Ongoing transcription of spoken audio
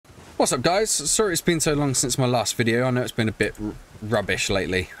What's up, guys? Sorry it's been so long since my last video. I know it's been a bit rubbish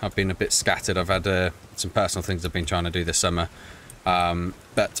lately. I've been a bit scattered. I've had some personal things I've been trying to do this summer.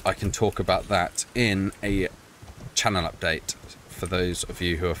 But I can talk about that in a channel update for those of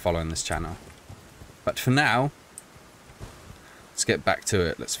you who are following this channel. But for now, let's get back to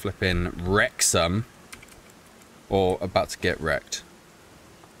it. Let's flip in wreck some, or about to get wrecked.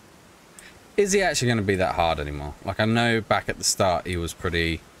 Is he actually going to be that hard anymore? Like, I know back at the start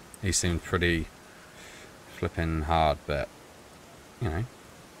he seemed pretty flipping hard, but, you know,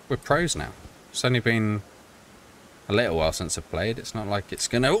 we're pros now. It's only been a little while since I've played. It's not like it's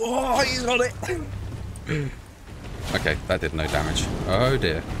going to... Oh, he's got it! Okay, that did no damage. Oh,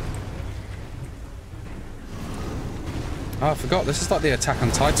 dear. Oh, I forgot. This is like the Attack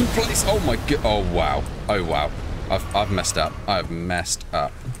on Titan place. Oh, my god. Oh, wow. Oh, wow. I've messed up. I've messed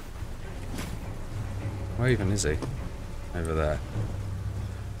up. Where even is he? Over there.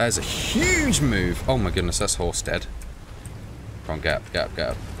 There's a huge move. Oh my goodness, that's horse dead. Come on, get up, get up, get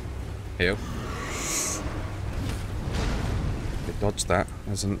up. Heal. Good dodge that.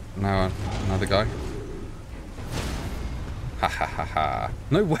 There's now another guy. Ha ha ha ha.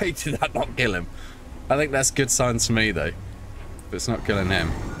 No way did that not kill him. I think that's good signs for me though. But it's not killing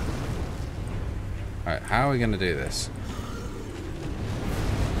him. Alright, how are we going to do this?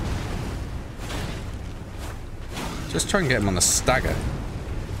 Just try and get him on the stagger.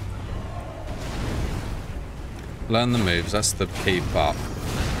 Learn the moves, that's the key part.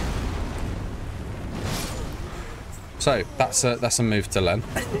 So, that's a move to learn.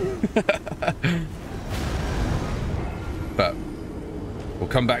 But we'll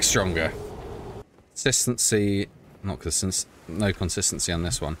come back stronger. Consistency, no consistency on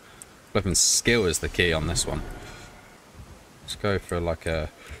this one. Flipping skill is the key on this one. Let's go for like a...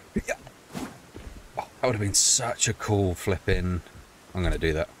 Oh, that would have been such a cool flipping... I'm going to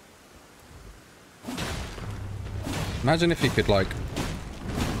do that. Imagine if you could, like...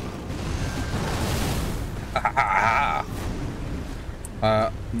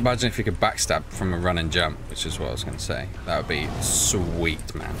 imagine if you could backstab from a run and jump, which is what I was going to say. That would be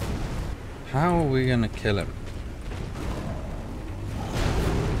sweet, man. How are we going to kill him?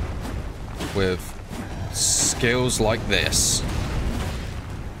 With skills like this.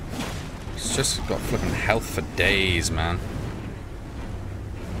 It's just got flipping health for days, man.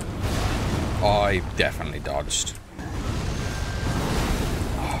 I definitely dodged.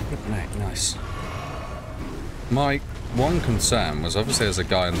 Nice. My one concern was obviously there's a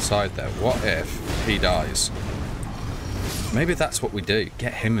guy on the side there. What if he dies? Maybe that's what we do.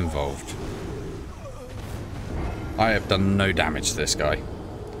 Get him involved. I have done no damage to this guy.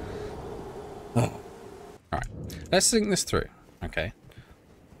 Oh. Alright. Let's think this through. Okay.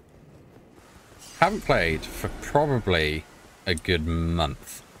 Haven't played for probably a good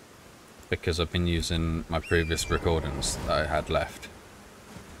month. Because I've been using my previous recordings that I had left.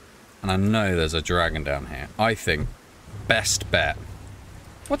 And I know there's a dragon down here. I think best bet.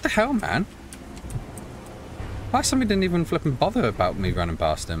 What the hell, man? Last time he didn't even flipping bother about me running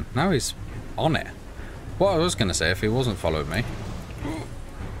past him. Now he's on it. What I was going to say, if he wasn't following me...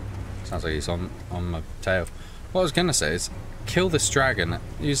 Sounds like he's on my tail. What I was going to say is, kill this dragon,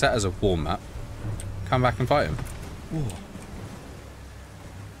 use that as a warm-up, come back and fight him. Ooh.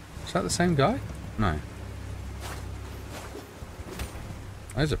 Is that the same guy? No.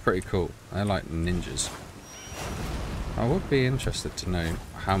 Those are pretty cool. They're like ninjas. I would be interested to know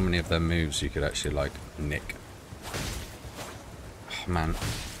how many of their moves you could actually, like, nick. Oh, man.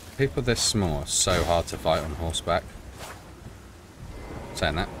 People this small are so hard to fight on horseback.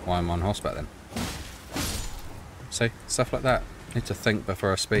 Saying that, why am I on horseback then? See? Stuff like that. Need to think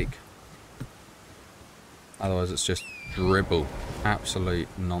before I speak. Otherwise it's just dribble. Absolute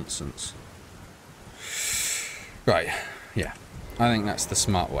nonsense. Right. Yeah. I think that's the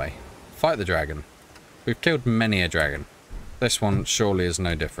smart way. Fight the dragon. We've killed many a dragon. This one surely is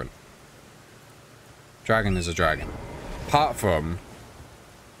no different. Dragon is a dragon. Apart from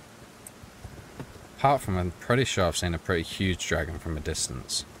I'm pretty sure I've seen a pretty huge dragon from a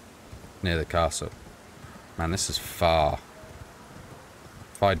distance. Near the castle. Man, this is far.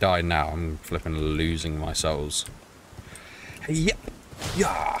 If I die now, I'm flipping losing my souls. Yep.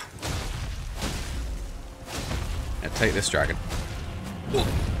 Yeah. Yeah, take this dragon. Oh,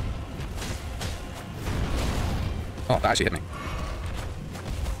 that actually hit me.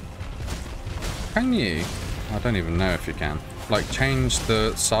 Can you? I don't even know if you can. Like, change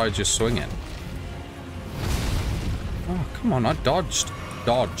the side you're swinging. Oh, come on, I dodged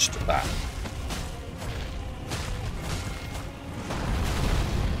that.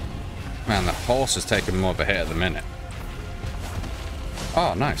 Man, the horse is taking more of a hit at the minute.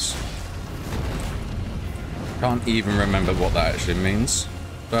 Oh, nice. Can't even remember what that actually means.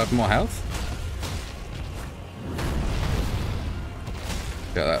 Do I have more health?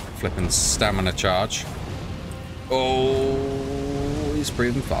 Get that flipping stamina charge. Oh, he's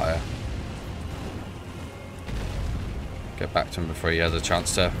breathing fire. Get back to him before he has a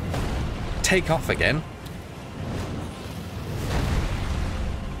chance to take off again.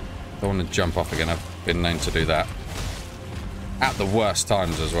 Don't want to jump off again. I've been known to do that. At the worst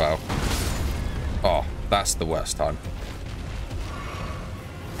times as well. Oh, that's the worst time.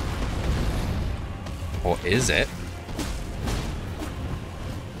 Or is it?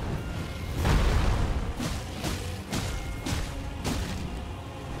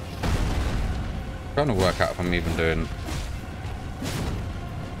 Trying to work out if I'm even doing...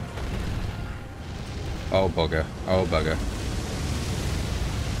 Oh, bugger. Oh, bugger.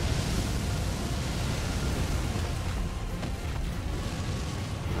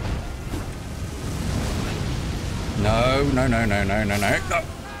 No, no, no, no, no, no, no.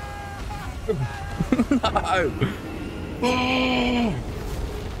 No! Oh,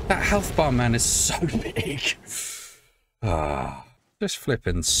 that health bar, man, is so big. Ah, just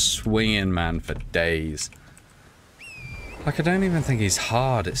flipping swinging, man, for days. Like, I don't even think he's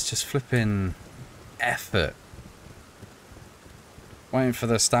hard. It's just flipping effort. Waiting for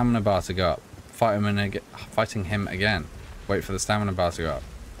the stamina bar to go up. Fighting him again. Wait for the stamina bar to go up.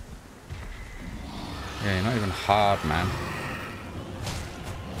 Yeah, you're not even hard, man.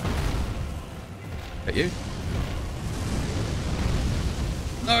 Hit you?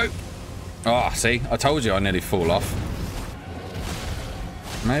 No! Oh, see? I told you I nearly fall off.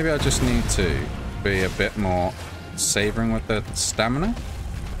 Maybe I just need to be a bit more savouring with the stamina.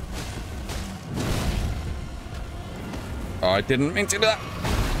 Oh, I didn't mean to do that.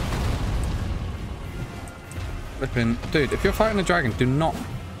 Flipping... Dude, if you're fighting a dragon, do not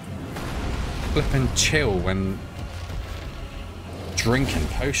flipping chill when drinking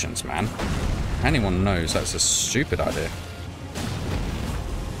potions, man. Anyone knows that's a stupid idea.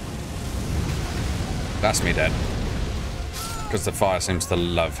 That's me dead. Because the fire seems to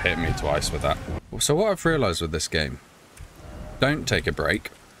love hitting me twice with that. So what I've realised with this game, don't take a break.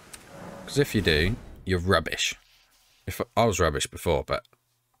 Because if you do, you're rubbish. I was rubbish before, but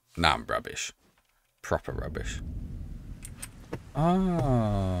now I'm rubbish. Proper rubbish.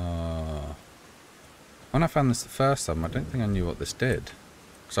 Ah. When I found this the first time, I don't think I knew what this did.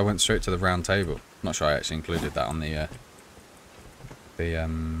 Because I went straight to the round table. Not sure I actually included that on the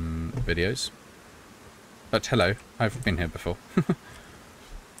videos. But hello, I've been here before.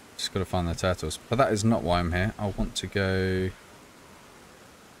 Just got to find the turtles. But that is not why I'm here. I want to go...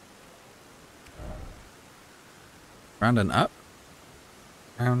 round and up?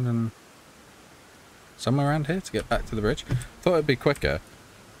 Round and... somewhere around here to get back to the bridge. Thought it'd be quicker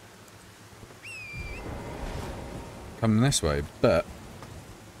coming this way, but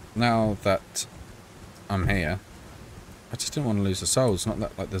now that I'm here, I just didn't want to lose the souls. Not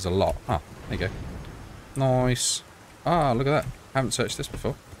that like there's a lot. Ah, there you go. Nice. Ah, look at that. Haven't searched this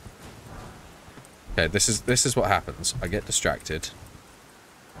before. Okay, this is what happens. I get distracted,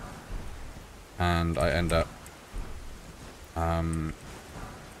 and I end up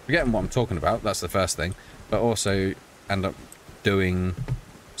forgetting what I'm talking about. That's the first thing, but also end up doing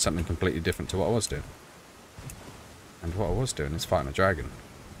something completely different to what I was doing. And what I was doing is fighting a dragon.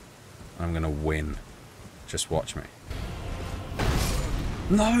 And I'm gonna win. Just watch me.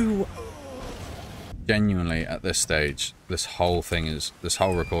 No! Genuinely, at this stage, this whole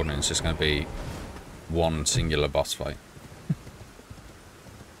recording is just gonna be one singular boss fight.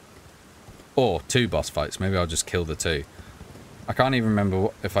 Or two boss fights. Maybe I'll just kill the two. I can't even remember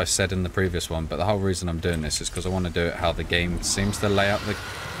if I said in the previous one, but the whole reason I'm doing this is because I want to do it how the game seems to lay out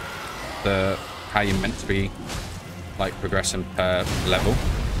the how you're meant to be, like, progressing per level.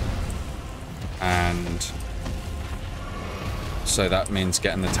 And so that means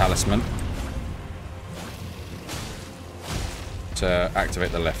getting the talisman to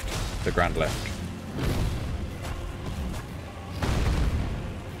activate the lift, the grand lift.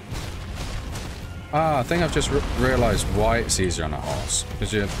 Ah, I think I've just realised why it's easier on a horse.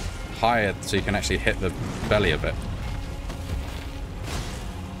 Because you're higher, so you can actually hit the belly of it.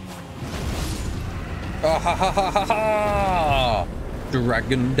 Oh, ha ha ha ha ha!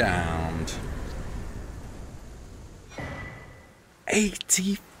 Dragon downed.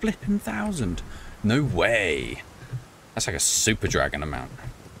 80 flipping thousand. No way. That's like a super dragon amount.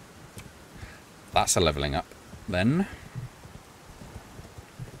 That's a levelling up then.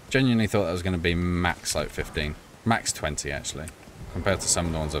 Genuinely thought that was going to be max like 15. Max 20 actually. Compared to some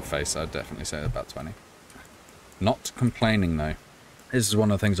of the ones I've faced, I'd definitely say about 20. Not complaining though. This is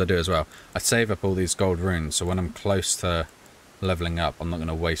one of the things I do as well. I save up all these gold runes, so when I'm close to leveling up, I'm not going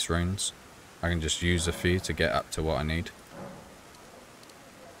to waste runes. I can just use a few to get up to what I need.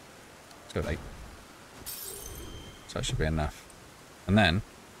 Let's go with 8. So that should be enough. And then,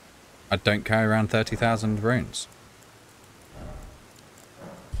 I don't carry around 30,000 runes.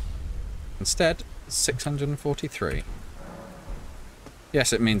 Instead, 643.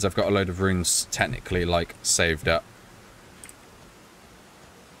 Yes, it means I've got a load of runes technically, like, saved up.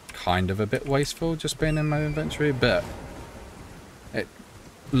 Kind of a bit wasteful just being in my inventory, but it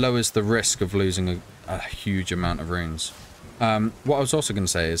lowers the risk of losing a huge amount of runes. What I was also going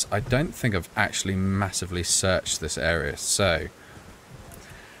to say is I don't think I've actually massively searched this area, so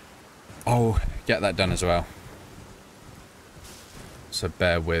I'll get that done as well. So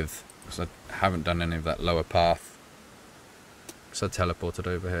bear with, because I haven't done any of that lower path. So I teleported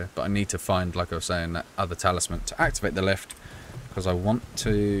over here, but I need to find, like I was saying, that other talisman to activate the lift, because I want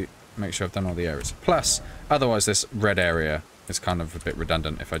to make sure I've done all the areas. Plus, otherwise this red area is kind of a bit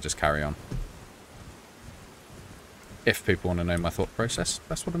redundant if I just carry on. If people want to know my thought process,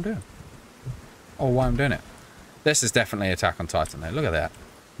 that's what I'm doing. Or why I'm doing it. This is definitely Attack on Titan though. Look at that.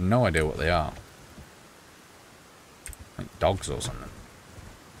 No idea what they are. Like dogs or something.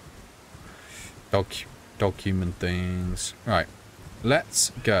 Dog human things. Right.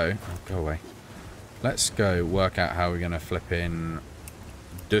 Let's go. Oh, go away. Let's go work out how we're going to flip in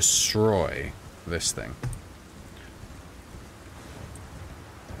destroy this thing.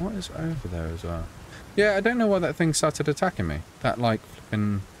 What is over there as well? Yeah, I don't know why that thing started attacking me. That, like,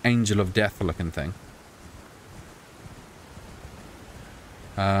 flipping angel of death looking thing.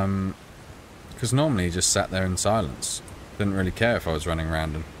 Because normally he just sat there in silence. Didn't really care if I was running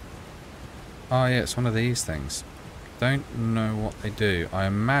around and... Oh yeah, it's one of these things. Don't know what they do. I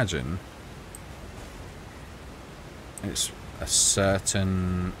imagine it's a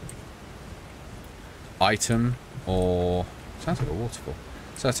certain item or... Sounds like a waterfall.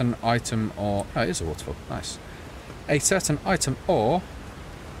 Certain item or... Oh, it is a waterfall. Nice. A certain item or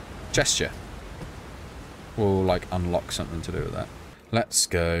gesture will, like, unlock something to do with that. Let's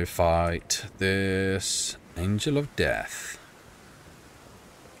go fight this angel of death.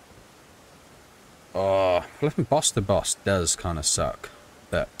 Oh, flipping boss to boss does kind of suck,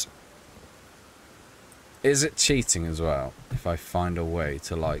 but is it cheating as well if I find a way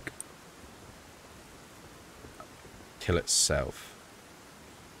to, like, kill itself?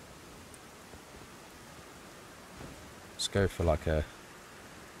 Let's go for, like, a...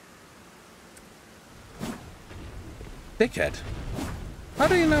 Dickhead. How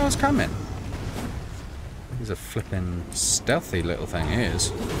do you know I was coming? He's a flipping stealthy little thing, he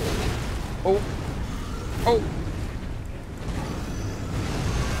is. Oh! Oh!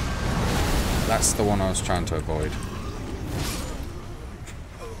 That's the one I was trying to avoid.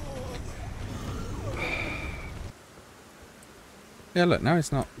 Yeah, look, now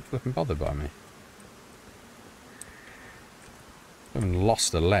he's not flipping bothered by me. I've even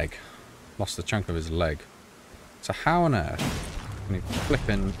lost a leg. Lost a chunk of his leg. So how on earth can he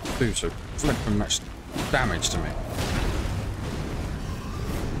flipping do so flipping much damage to me?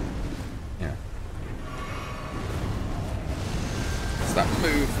 Yeah. What's that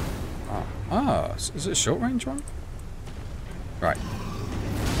move? Ah, is it a short range one? Right.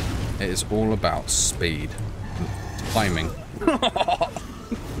 It is all about speed. Timing.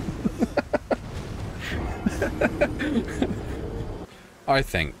 I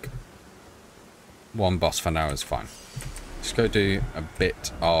think one boss for now is fine. Let's go do a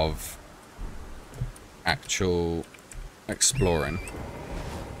bit of actual exploring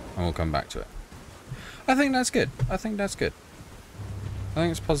and we'll come back to it. I think that's good. I think that's good. I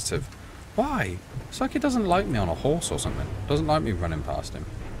think it's positive. Why? It's like he doesn't like me on a horse or something. Doesn't like me running past him.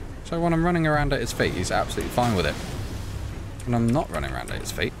 So when I'm running around at his feet, he's absolutely fine with it. When I'm not running around at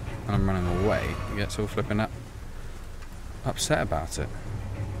his feet, and I'm running away, he gets all flipping up, upset about it.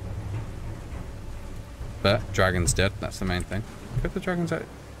 But dragon's dead. That's the main thing. Could the dragon's out?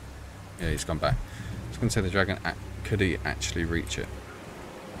 Yeah, he's gone back. I was going to say the dragon. Could he actually reach it?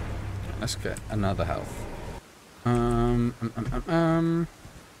 Let's get another health.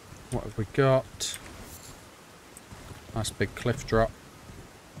 What have we got? Nice big cliff drop.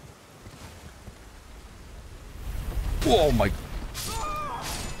 Oh my!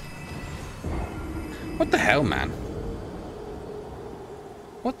 What the hell, man?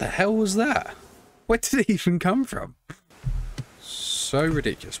 What the hell was that? Where did it even come from? So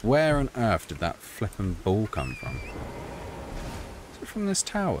ridiculous. Where on earth did that flippin' ball come from? Is it from this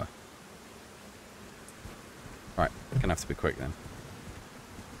tower? Right, gonna have to be quick then.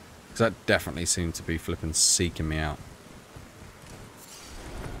 Because that definitely seemed to be flippin' seeking me out.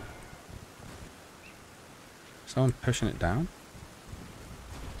 Someone pushing it down?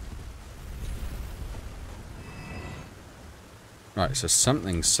 Right, so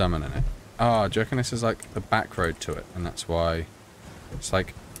something's summoning it. Oh, do you reckon this is like the back road to it? And that's why it's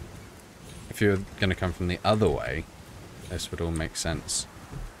like, if you're going to come from the other way, this would all make sense.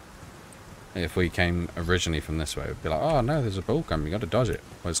 If we came originally from this way, we'd be like, oh no, there's a bull coming, you got to dodge it.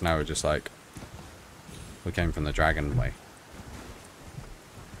 Whereas now we're just like, we came from the dragon way.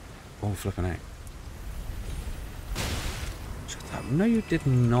 Oh, flipping out. Shut up. No, you did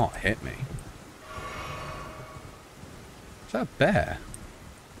not hit me. Is that a bear?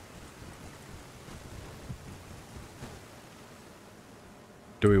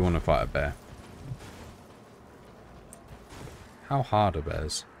 Do we want to fight a bear? How hard are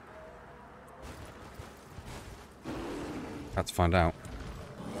bears? Had to find out.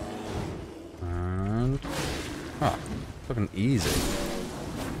 And... oh, fucking easy.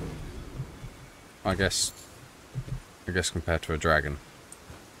 I guess compared to a dragon,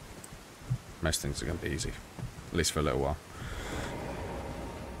 most things are going to be easy. At least for a little while.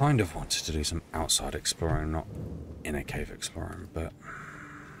 Kind of wanted to do some outside exploring, not in a cave exploring, but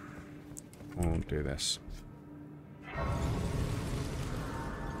we'll do this.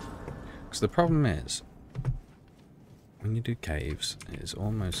 Because the problem is, when you do caves, it is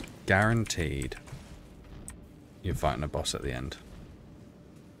almost guaranteed you're fighting a boss at the end.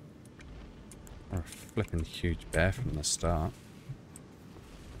 Or a flipping huge bear from the start.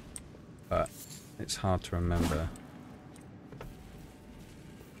 But it's hard to remember.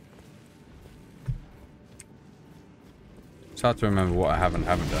 It's hard to remember what I have and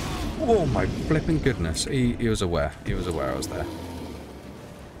haven't done. Oh my flipping goodness. He was aware. He was aware I was there.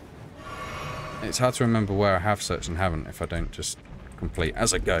 It's hard to remember where I have searched and haven't if I don't just complete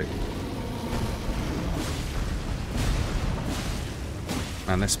as I go.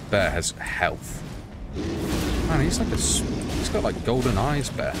 And this bear has health. Man, he's like he's got like golden eyes,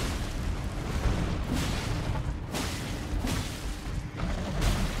 bear.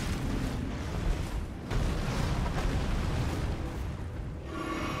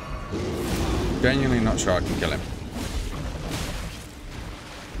 Genuinely not sure I can kill him.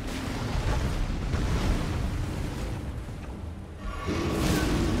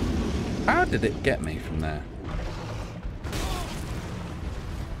 How did it get me from there?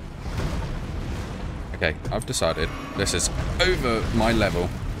 Okay, I've decided this is over my level.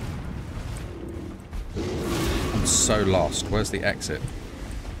 I'm so lost. Where's the exit?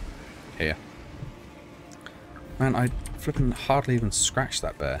 Here. Man, I flipping hardly even scratched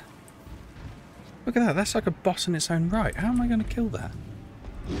that bear. Look at that, that's like a boss in its own right. How am I going to kill that?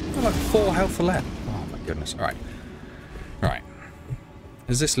 I've got like 4 health left. Oh my goodness. Alright. Alright.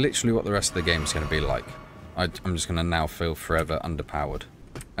 Is this literally what the rest of the game is going to be like? I'm just going to now feel forever underpowered.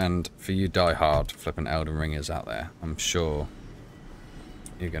 And for you die-hard flipping Elden Ringers out there, I'm sure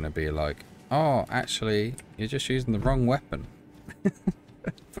you're going to be like, oh, actually, you're just using the wrong weapon. I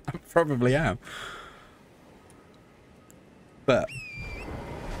probably am. But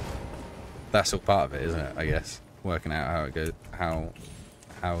that's all part of it, isn't it? I guess working out how it goes,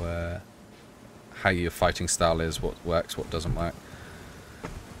 how your fighting style is, what works, what doesn't work.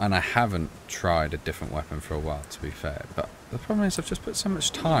 And I haven't tried a different weapon for a while, to be fair. But the problem is I've just put so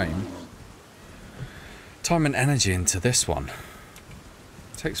much time and energy into this one.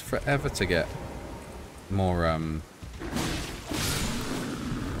 It takes forever to get more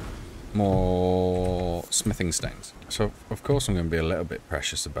smithing stones. So of course I'm going to be a little bit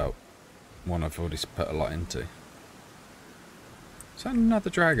precious about one I've already put a lot into. Is that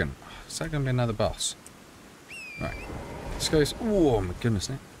another dragon? Is that going to be another boss? Right. This goes... oh my goodness.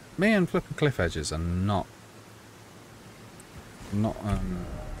 Me and flipping cliff edges are not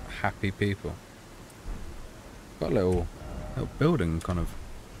happy people. Got a little building kind of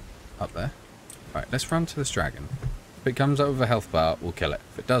up there. Right, let's run to this dragon. If it comes up with a health bar, we'll kill it.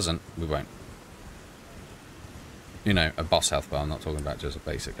 If it doesn't, we won't. You know, a boss health bar. I'm not talking about just a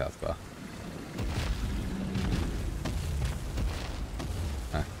basic health bar.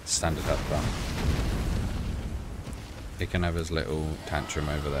 Standard health bar. He can have his little tantrum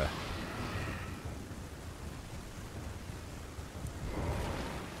over there.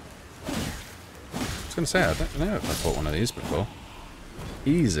 I was going to say, I don't know if I bought one of these before.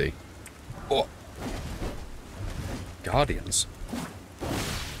 Easy. Oh. Guardians.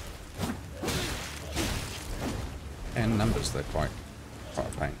 In numbers, they're quite a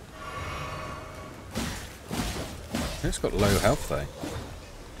pain. It's got low health though.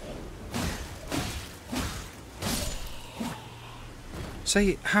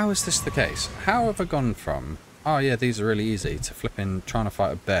 See, how is this the case? How have I gone from, oh yeah, these are really easy, to flipping trying to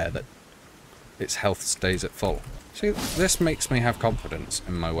fight a bear that its health stays at full. See, this makes me have confidence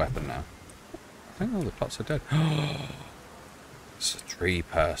in my weapon now. I think all the pots are dead. It's a tree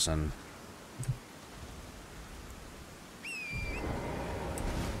person.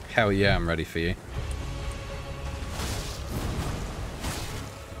 Hell yeah, I'm ready for you.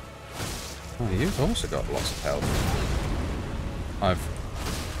 Oh, you've also got lots of health.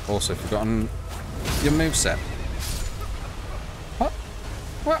 I've also forgotten your moveset.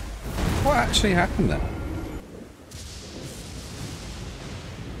 What? What actually happened then?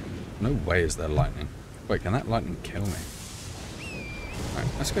 No way is there lightning. Wait, can that lightning kill me? Right,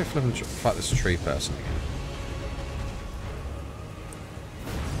 let's go flip and fight this tree person again.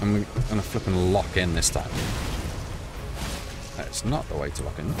 And we're gonna flip and lock in this time. That's not the way to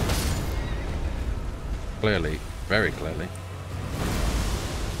lock in. Clearly, very clearly.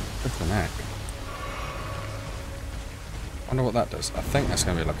 Flip the neck. Wonder what that does. I think that's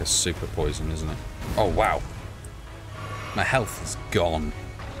gonna be like a super poison, isn't it? Oh wow. My health is gone.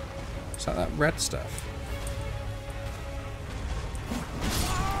 Is that red stuff?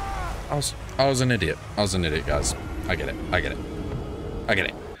 I was an idiot. I was an idiot, guys. I get it. I get it. I get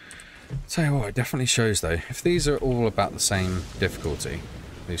it. Tell you what, it definitely shows though. If these are all about the same difficulty,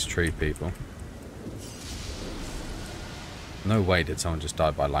 these tree people. No way did someone just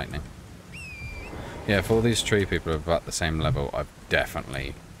die by lightning. Yeah, if all these tree people are about the same level, I've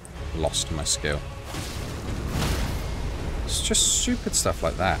definitely lost my skill. It's just stupid stuff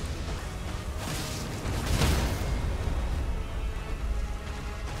like that.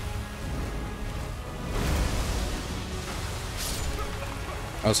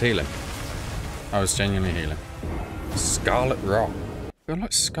 I was healing. I was genuinely healing. Scarlet Rot. I feel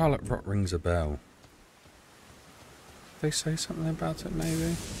like Scarlet Rot rings a bell. Did they say something about it,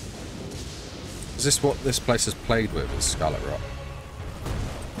 maybe? Is this what this place is plagued with, is Scarlet Rot?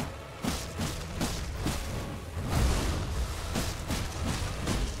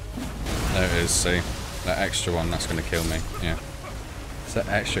 There it is, see? That extra one, that's going to kill me. Yeah. It's that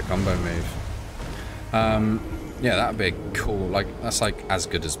extra combo move. Yeah, that'd be cool. Like, that's like as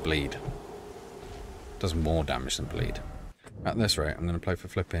good as bleed. Does more damage than bleed. At this rate, I'm going to play for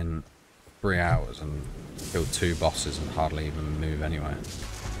flipping 3 hours and kill 2 bosses and hardly even move anywhere.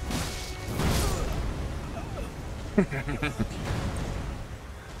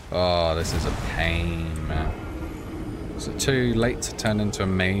 Oh, this is a pain, man. Is it too late to turn into a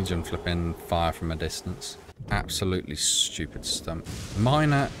mage and flip in fire from a distance? Absolutely stupid stunt.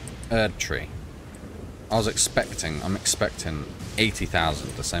 Minor Erd Tree. I'm expecting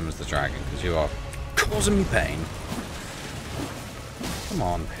 80,000, the same as the dragon, because you are causing me pain. Come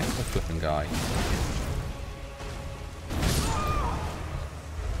on, hit the flipping guy.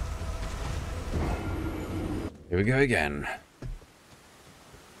 Here we go again.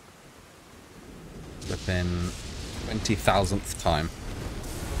 Flipping 20,000th time.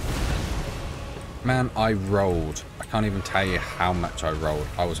 Man, I rolled. I can't even tell you how much I rolled.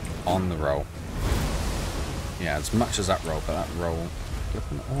 I was on the roll. Yeah, as much as that roll, but that roll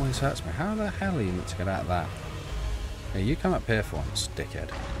flipping always hurts me. How the hell are you meant to get out of that? Hey, you come up here for once, dickhead.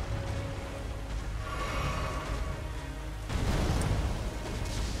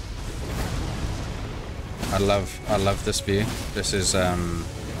 I love this view. This is the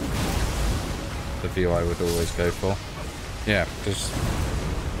view I would always go for. Yeah, because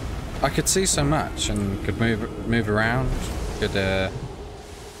I could see so much and could move around. Could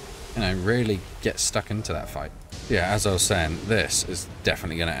you know, really get stuck into that fight. Yeah, as I was saying, this is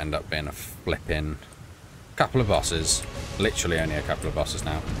definitely going to end up being a flipping couple of bosses. Literally only a couple of bosses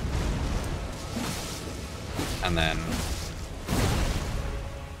now. And then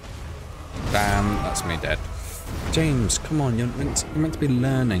bam, that's me dead. James, come on, you're meant to be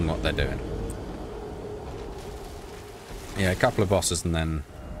learning what they're doing. Yeah, a couple of bosses and then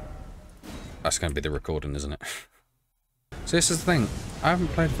that's going to be the recording, isn't it? So this is the thing, I haven't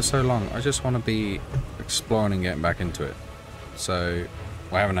played for so long, I just want to be exploring and getting back into it. So,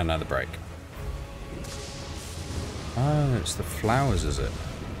 we're having another break. Oh, it's the flowers, is it?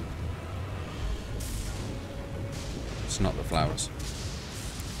 It's not the flowers.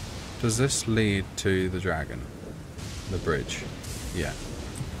 Does this lead to the dragon? The bridge? Yeah.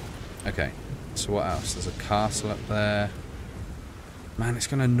 Okay, so what else? There's a castle up there. Man, it's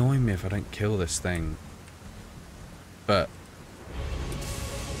going to annoy me if I don't kill this thing. But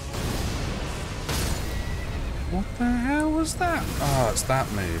what the hell was that? Oh, it's that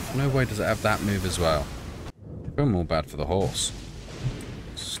move. No way does it have that move as well. I feel more bad for the horse.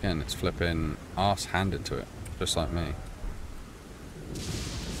 Just getting its flipping arse handed to it, just like me.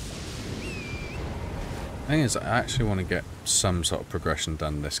 The thing is, I actually want to get some sort of progression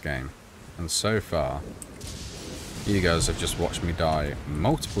done this game. And so far, you guys have just watched me die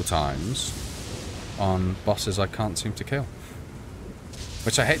multiple times on bosses I can't seem to kill.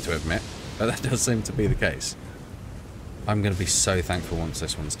 Which I hate to admit, but that does seem to be the case. I'm going to be so thankful once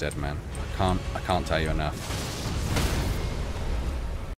this one's dead, man. I can't tell you enough.